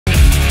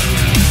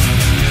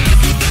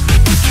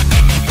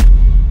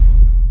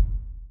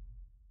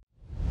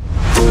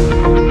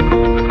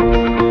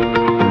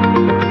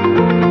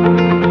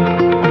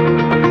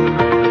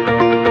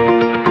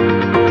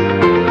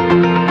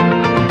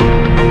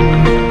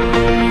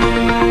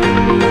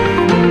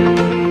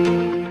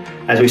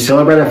we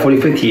celebrate our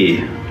 45th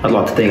year, I'd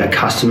like to thank our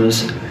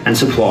customers and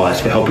suppliers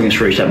for helping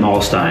us reach that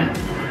milestone.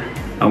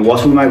 And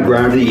whilst we may have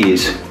grown over the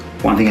years,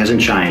 one thing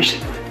hasn't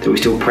changed, that we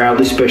still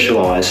proudly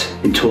specialise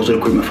in tools and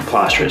equipment for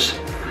plasterers.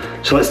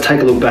 So let's take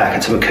a look back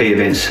at some of the key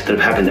events that have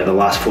happened over the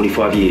last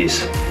 45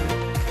 years.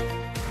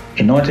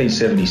 In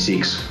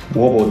 1976,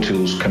 Wallboard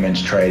Tools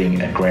commenced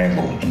trading at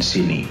Granville in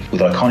Sydney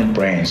with iconic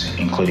brands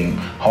including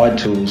Hyde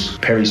Tools,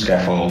 Perry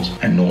Scaffolds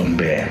and Norton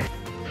Bear.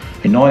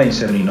 In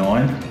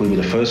 1979, we were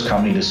the first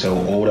company to sell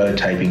auto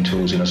taping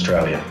tools in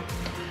Australia.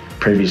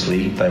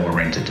 Previously, they were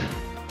rented.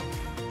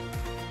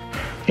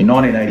 In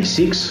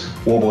 1986,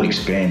 Wallboard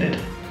expanded,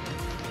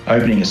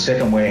 opening a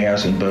second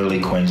warehouse in Burleigh,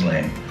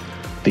 Queensland.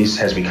 This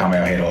has become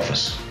our head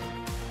office.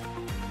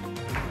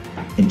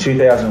 In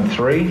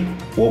 2003,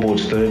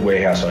 Wallboard's third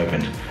warehouse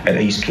opened at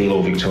East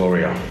Keilor,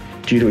 Victoria.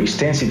 Due to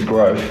extensive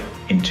growth,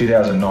 in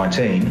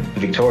 2019, the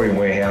Victorian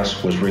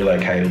warehouse was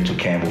relocated to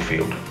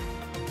Campbellfield.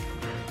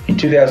 In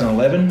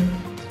 2011,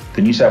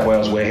 the New South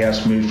Wales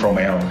warehouse moved from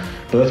our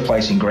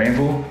birthplace in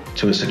Granville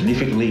to a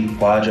significantly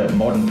larger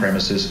modern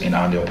premises in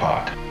Arndell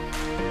Park.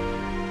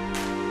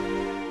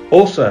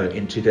 Also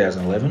in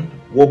 2011,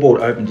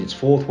 Wallboard opened its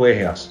fourth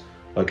warehouse,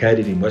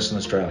 located in Western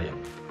Australia.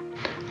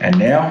 And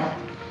now,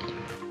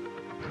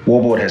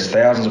 Wallboard has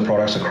thousands of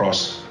products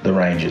across the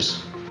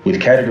ranges,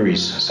 with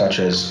categories such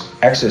as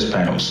access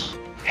panels,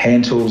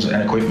 hand tools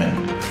and equipment,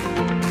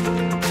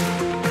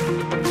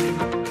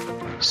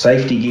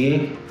 safety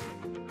gear,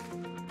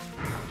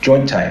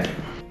 joint tape,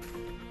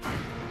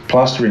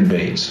 plastering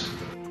beads,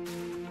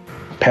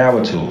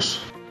 power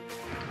tools,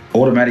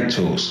 automatic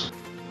tools,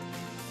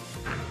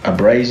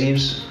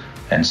 abrasives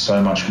and so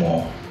much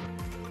more.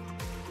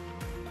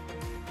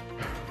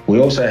 We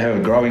also have a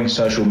growing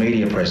social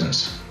media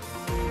presence.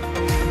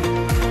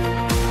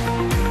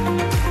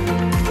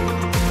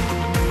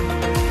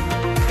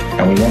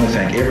 And we want to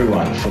thank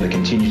everyone for the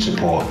continued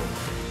support.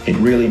 It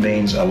really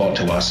means a lot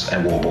to us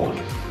at Wallboard.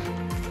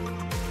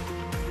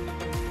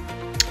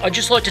 I'd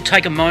just like to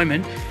take a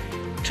moment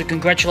to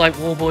congratulate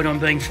Wallboard on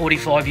being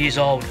 45 years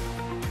old.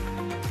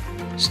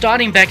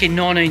 Starting back in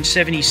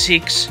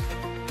 1976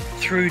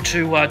 through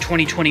to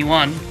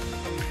 2021,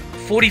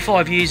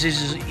 45 years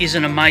is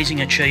an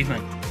amazing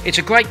achievement. It's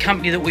a great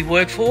company that we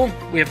work for,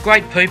 we have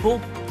great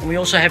people, and we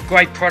also have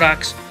great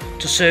products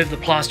to serve the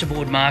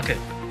plasterboard market.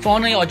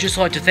 Finally, I'd just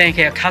like to thank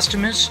our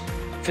customers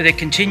for their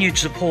continued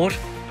support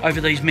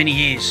over these many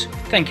years.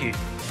 Thank you.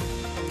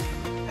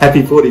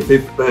 Happy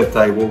 45th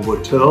birthday,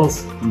 Wallboard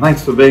Tools, and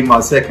thanks for being my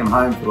second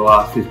home for the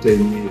last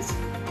 15 years.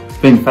 It's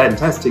been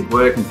fantastic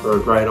working for a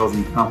great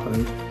Aussie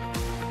company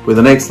with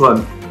an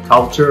excellent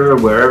culture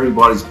where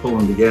everybody's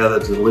pulling together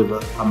to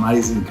deliver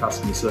amazing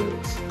customer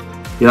service.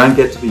 You don't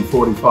get to be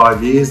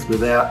 45 years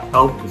without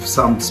help of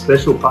some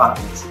special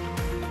partners,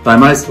 though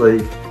mostly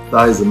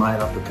those are made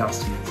up of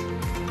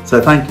customers.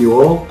 So thank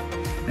you all,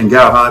 and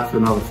go hard for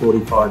another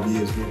 45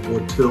 years,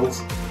 Wallboard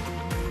Tools.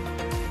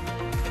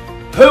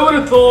 Who would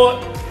have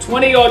thought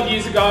 20 odd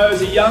years ago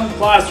as a young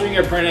plastering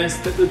apprentice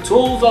that the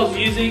tools I was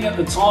using at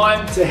the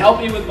time to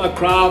help me with my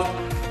craft,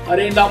 I'd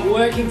end up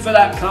working for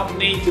that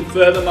company to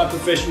further my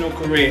professional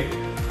career.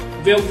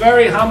 I feel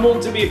very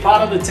humbled to be a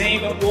part of the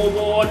team at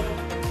Wallboard.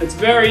 It's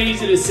very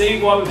easy to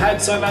see why we've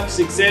had so much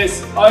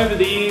success over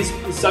the years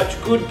with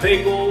such good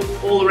people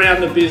all around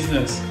the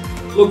business.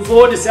 Look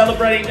forward to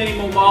celebrating many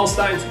more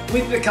milestones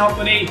with the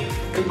company.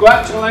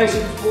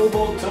 Congratulations,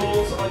 Wallboard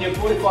Tools, on your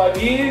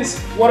 45 years.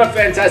 What a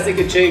fantastic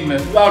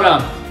achievement. Well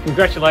done.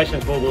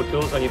 Congratulations, Wallboard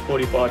Tools, on your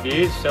 45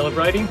 years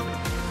celebrating.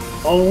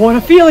 Oh, what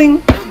a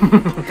feeling!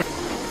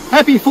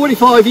 Happy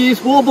 45 years,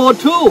 Wallboard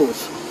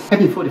Tools!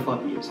 Happy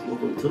 45 years,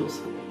 Wallboard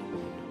Tools.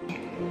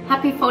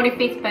 Happy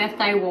 45th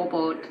birthday,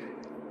 Wallboard.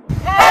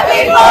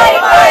 Happy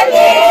 45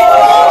 years!